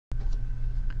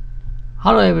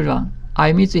Hello everyone,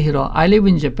 I'm Mitsuhiro. I live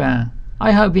in Japan.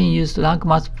 I have been used Rank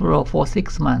Math Pro for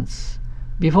 6 months.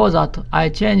 Before that, I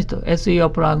changed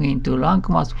SEO plugin to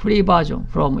Rank Math free version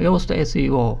from Yoast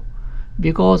SEO.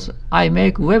 Because I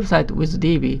make website with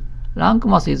Divi, Rank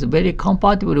Math is very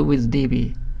compatible with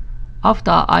Divi.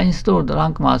 After I installed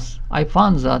Rank Math, I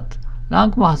found that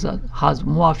Rank Math has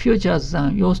more features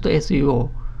than Yoast SEO.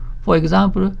 For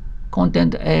example,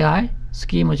 Content AI,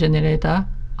 Schema Generator,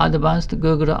 Advanced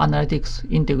Google Analytics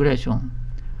integration.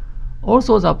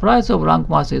 Also, the price of Rank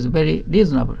Math is very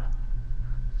reasonable.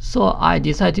 So I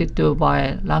decided to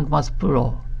buy Rank Math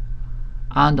Pro.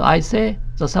 And I say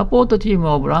the support team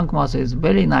of Rank Math is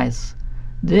very nice.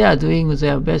 They are doing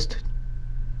their best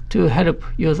to help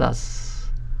users.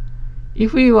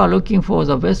 If you are looking for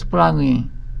the best plugin,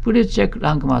 please check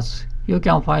Rank Math. You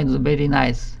can find very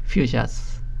nice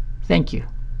features. Thank you.